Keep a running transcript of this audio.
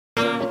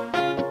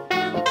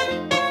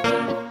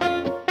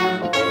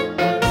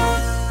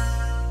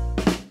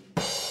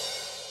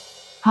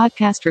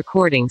Podcast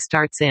recording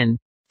starts in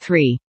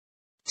 3,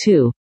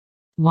 2,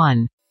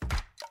 1.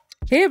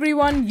 Hey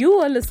everyone, you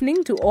are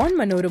listening to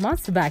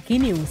Onmanorama's Wacky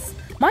News.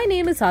 My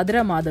name is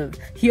Athira Madhav,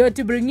 here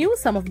to bring you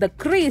some of the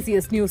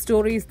craziest news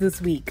stories this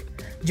week.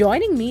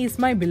 Joining me is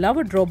my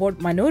beloved robot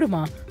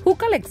Manorama, who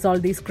collects all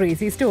these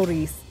crazy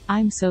stories.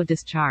 I'm so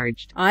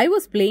discharged. I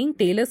was playing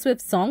Taylor Swift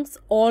songs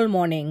all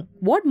morning.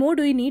 What more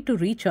do you need to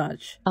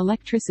recharge?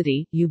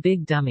 Electricity, you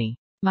big dummy.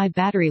 My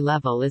battery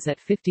level is at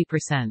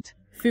 50%.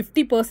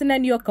 50%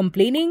 and you're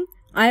complaining?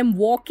 I am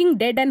walking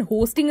dead and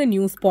hosting a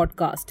news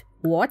podcast.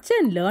 Watch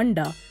and learn,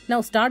 da.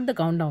 Now start the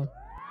countdown.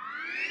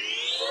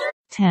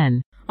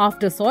 10.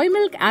 After soy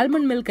milk,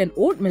 almond milk and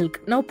oat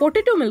milk, now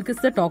potato milk is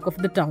the talk of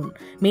the town,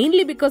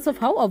 mainly because of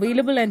how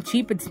available and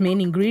cheap its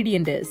main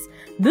ingredient is.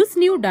 This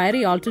new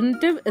dairy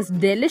alternative is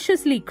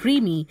deliciously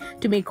creamy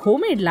to make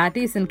homemade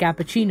lattes and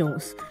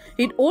cappuccinos.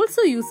 It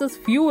also uses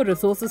fewer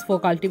resources for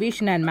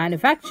cultivation and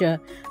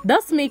manufacture,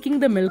 thus making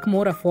the milk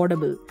more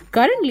affordable.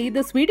 Currently,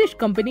 the Swedish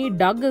company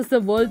Dug is the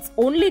world's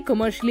only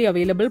commercially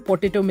available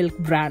potato milk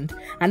brand,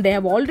 and they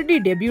have already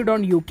debuted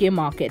on UK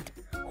market.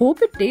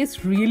 Hope it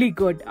tastes really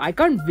good. I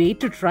can't wait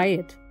to try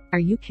it. Are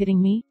you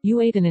kidding me? You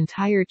ate an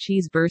entire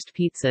cheese burst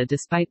pizza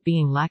despite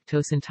being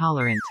lactose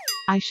intolerant.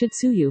 I should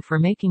sue you for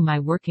making my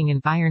working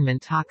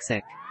environment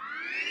toxic.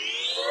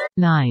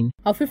 9.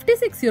 A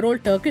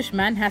 56-year-old Turkish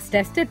man has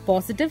tested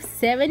positive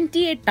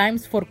 78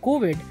 times for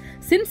COVID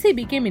since he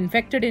became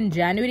infected in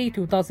January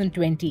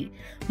 2020.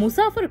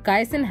 Musafir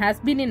Kaisin has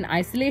been in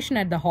isolation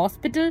at the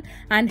hospital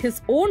and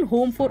his own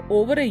home for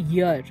over a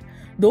year.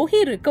 Though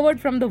he recovered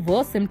from the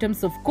worst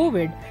symptoms of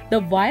COVID, the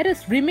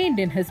virus remained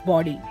in his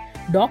body.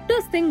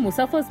 Doctors think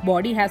Musafir's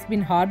body has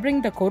been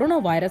harboring the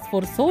coronavirus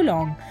for so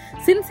long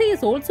since he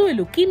is also a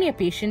leukemia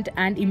patient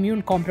and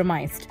immune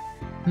compromised.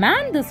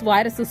 Man, this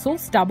virus is so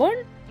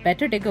stubborn.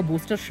 Better take a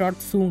booster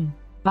shot soon.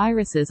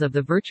 Viruses of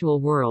the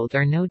virtual world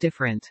are no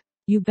different.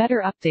 You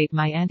better update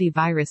my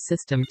antivirus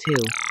system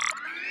too.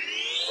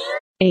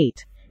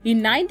 8.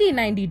 In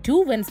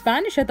 1992, when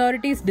Spanish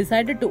authorities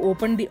decided to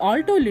open the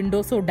Alto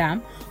Lindoso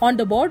Dam on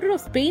the border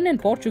of Spain and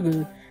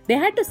Portugal, they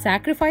had to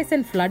sacrifice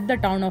and flood the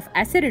town of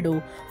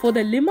Aceredo for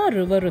the Lima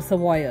River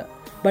reservoir.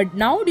 But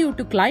now, due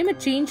to climate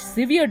change,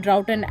 severe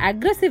drought and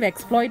aggressive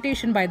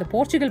exploitation by the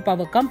Portugal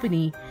Power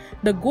Company,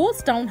 the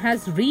ghost town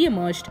has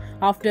re-emerged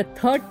after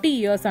 30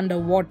 years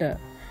underwater.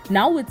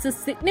 Now it's a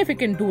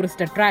significant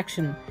tourist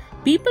attraction.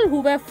 People who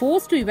were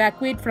forced to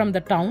evacuate from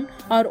the town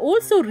are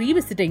also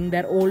revisiting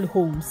their old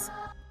homes.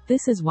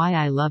 This is why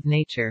I love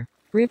nature.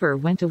 River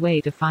went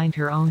away to find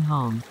her own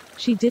home.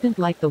 She didn't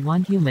like the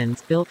one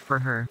humans built for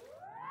her.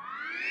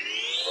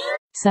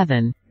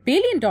 7.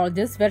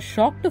 Paleontologists were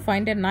shocked to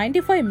find a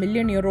 95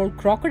 million-year-old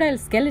crocodile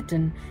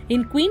skeleton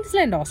in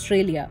Queensland,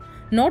 Australia.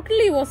 Not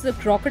only was the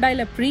crocodile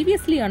a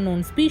previously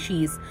unknown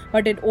species,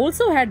 but it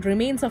also had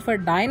remains of a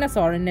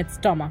dinosaur in its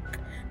stomach.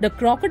 The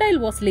crocodile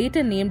was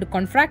later named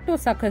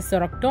Confractosuchus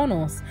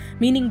soroctonos,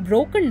 meaning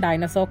broken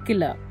dinosaur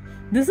killer.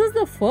 This is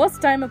the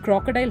first time a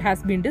crocodile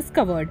has been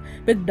discovered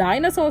with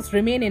dinosaurs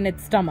remain in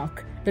its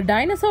stomach. The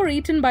dinosaur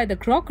eaten by the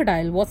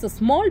crocodile was a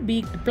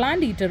small-beaked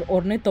plant-eater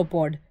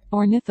ornithopod.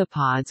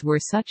 Ornithopods were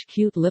such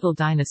cute little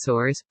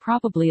dinosaurs,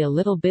 probably a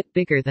little bit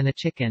bigger than a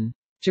chicken.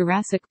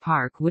 Jurassic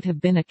Park would have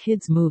been a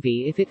kids'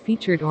 movie if it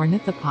featured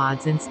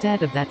ornithopods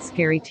instead of that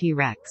scary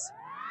T-Rex.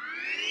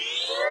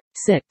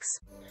 6.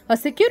 A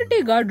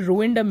security guard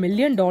ruined a $1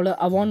 million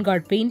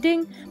avant-garde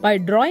painting by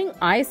drawing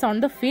eyes on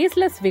the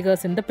faceless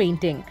figures in the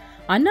painting.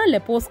 Anna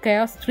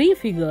Leposkaya's three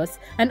figures,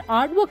 an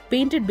artwork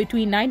painted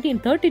between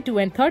 1932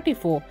 and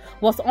 34,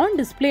 was on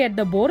display at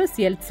the Boris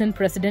Yeltsin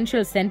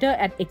Presidential Center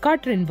at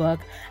Ekaterinburg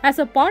as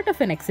a part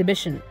of an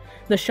exhibition.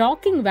 The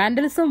shocking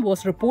vandalism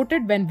was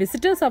reported when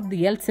visitors of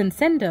the Yeltsin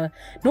Center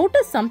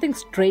noticed something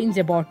strange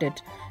about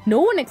it.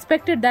 No one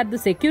expected that the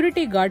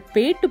security guard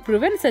paid to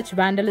prevent such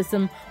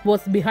vandalism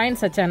was behind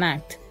such an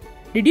act.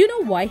 Did you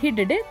know why he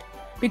did it?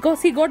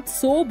 Because he got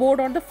so bored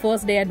on the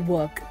first day at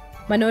work.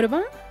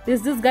 Manorama,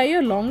 is this guy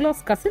your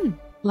long-lost cousin?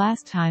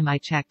 Last time I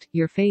checked,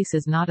 your face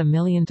is not $1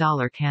 million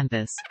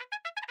canvas.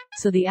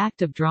 So the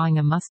act of drawing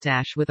a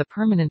mustache with a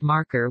permanent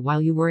marker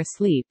while you were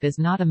asleep is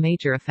not a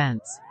major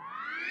offense.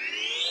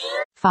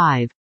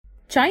 5.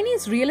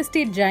 Chinese real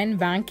estate giant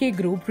Wacky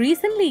Group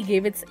recently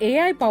gave its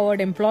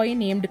AI-powered employee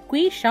named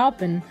Kui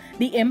Xiaopin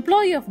the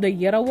Employee of the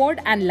Year award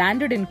and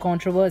landed in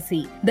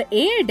controversy. The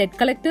AI debt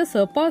collector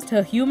surpassed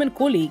her human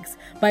colleagues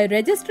by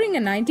registering a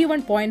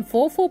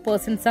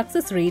 91.44%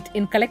 success rate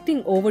in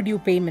collecting overdue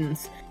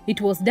payments. It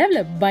was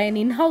developed by an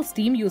in-house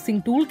team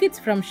using toolkits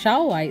from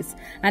Xiaoi's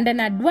and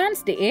an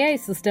advanced AI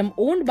system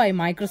owned by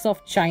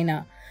Microsoft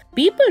China.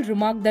 People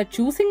remarked that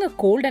choosing a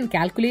cold and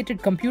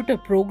calculated computer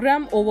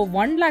program over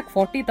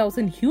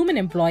 140,000 human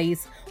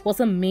employees was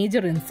a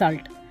major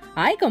insult.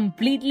 I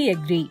completely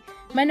agree.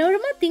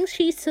 Manorama thinks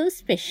she's so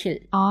special.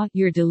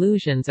 Your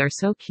delusions are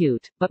so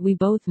cute, but we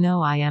both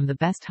know I am the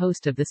best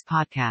host of this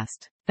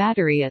podcast.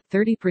 Battery at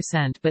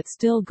 30% but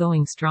still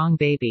going strong,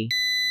 baby.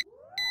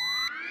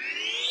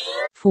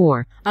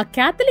 4. A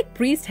Catholic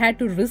priest had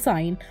to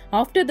resign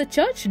after the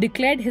church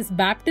declared his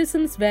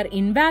baptisms were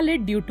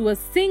invalid due to a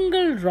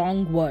single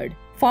wrong word.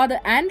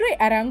 Father Andre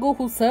Arango,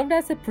 who served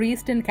as a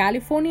priest in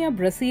California,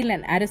 Brazil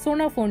and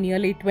Arizona for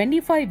nearly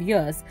 25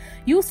 years,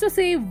 used to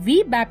say,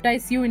 "We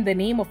baptize you in the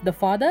name of the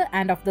Father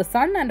and of the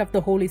Son and of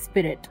the Holy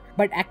Spirit."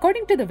 But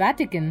according to the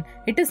Vatican,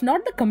 it is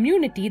not the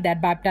community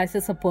that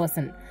baptizes a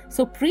person.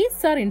 So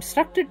priests are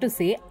instructed to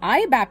say,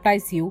 "I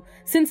baptize you,"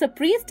 since a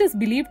priest is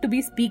believed to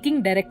be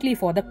speaking directly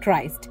for the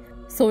Christ.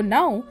 So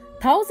now,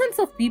 thousands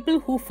of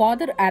people who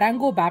Father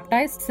Arango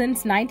baptized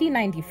since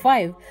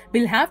 1995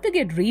 will have to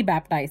get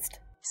rebaptized.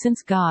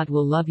 Since God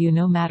will love you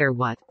no matter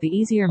what, the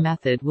easier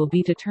method will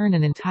be to turn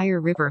an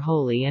entire river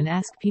holy and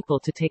ask people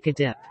to take a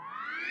dip.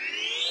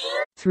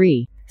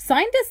 3.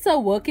 Scientists are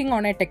working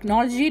on a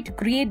technology to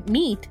create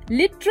meat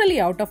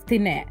literally out of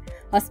thin air.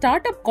 A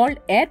startup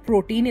called Air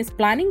Protein is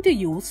planning to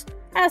use,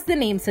 as the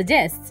name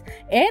suggests,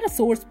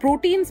 air-source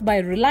proteins by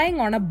relying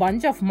on a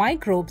bunch of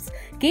microbes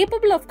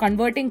capable of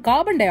converting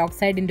carbon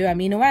dioxide into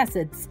amino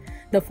acids.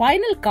 The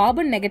final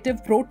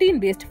carbon-negative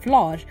protein-based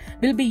flour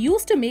will be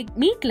used to make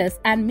meatless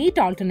and meat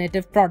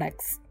alternative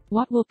products.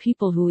 What will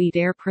people who eat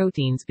air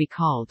proteins be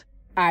called?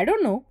 I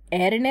don't know.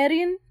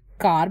 Airinarian?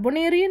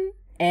 Carbonarian?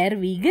 Air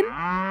vegan?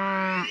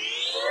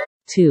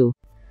 2.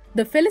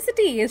 The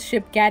Felicity Ace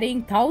ship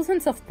carrying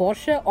thousands of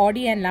Porsche,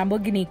 Audi and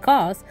Lamborghini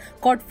cars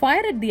caught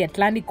fire at the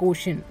Atlantic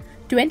Ocean.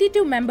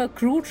 22-member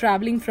crew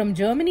traveling from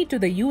Germany to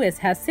the US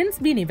has since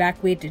been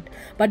evacuated,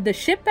 but the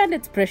ship and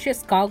its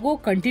precious cargo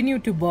continue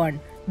to burn.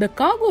 The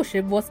cargo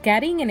ship was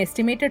carrying an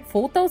estimated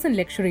 4,000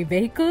 luxury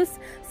vehicles,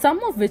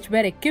 some of which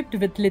were equipped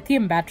with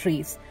lithium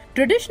batteries.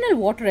 Traditional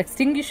water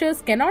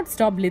extinguishers cannot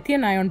stop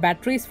lithium-ion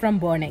batteries from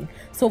burning,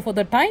 so for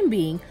the time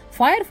being,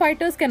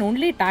 firefighters can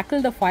only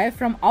tackle the fire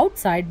from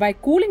outside by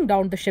cooling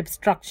down the ship's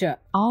structure.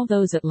 All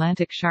those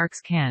Atlantic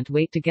sharks can't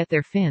wait to get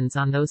their fins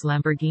on those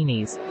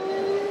Lamborghinis.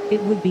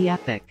 It would be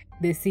epic.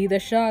 They see the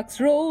sharks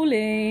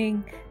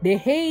rolling, they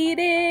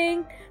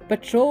hating,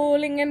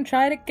 patrolling and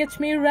try to catch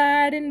me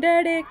riding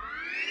dirty.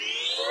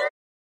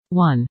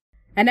 1.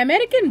 An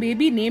American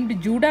baby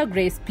named Judah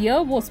Grace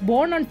Pierre was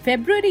born on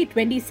February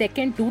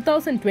 22,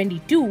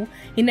 2022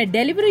 in a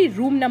delivery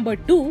room number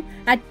 2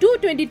 at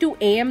 2:22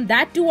 a.m.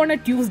 that too on a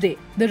Tuesday.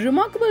 The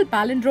remarkable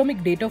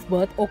palindromic date of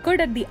birth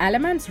occurred at the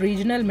Alamance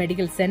Regional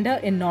Medical Center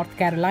in North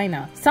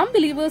Carolina. Some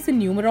believers in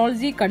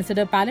numerology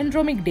consider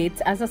palindromic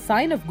dates as a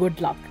sign of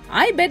good luck.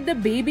 I bet the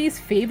baby's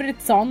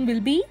favorite song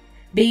will be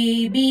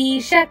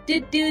Baby Shark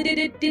do do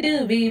do do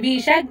do, Baby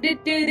Shark do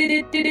do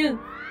do do do.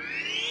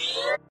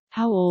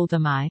 How old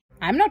am I?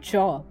 I'm not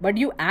sure, but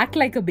you act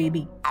like a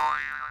baby.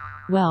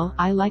 Well,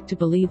 I like to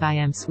believe I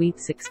am sweet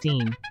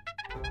 16.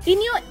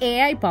 In your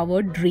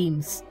AI-powered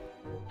dreams.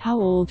 How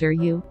old are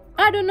you?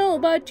 I don't know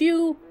about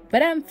you,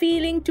 but I'm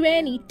feeling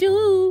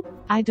 22.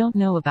 I don't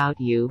know about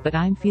you, but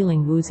I'm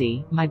feeling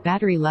woozy. My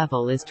battery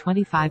level is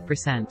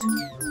 25%.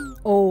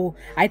 Oh,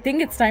 I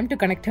think it's time to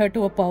connect her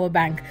to a power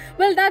bank.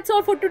 Well, that's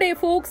all for today,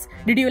 folks.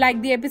 Did you like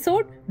the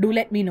episode? Do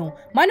let me know.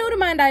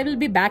 Manorama and I will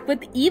be back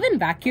with even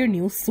wackier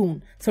news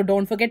soon. So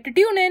don't forget to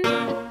tune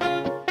in.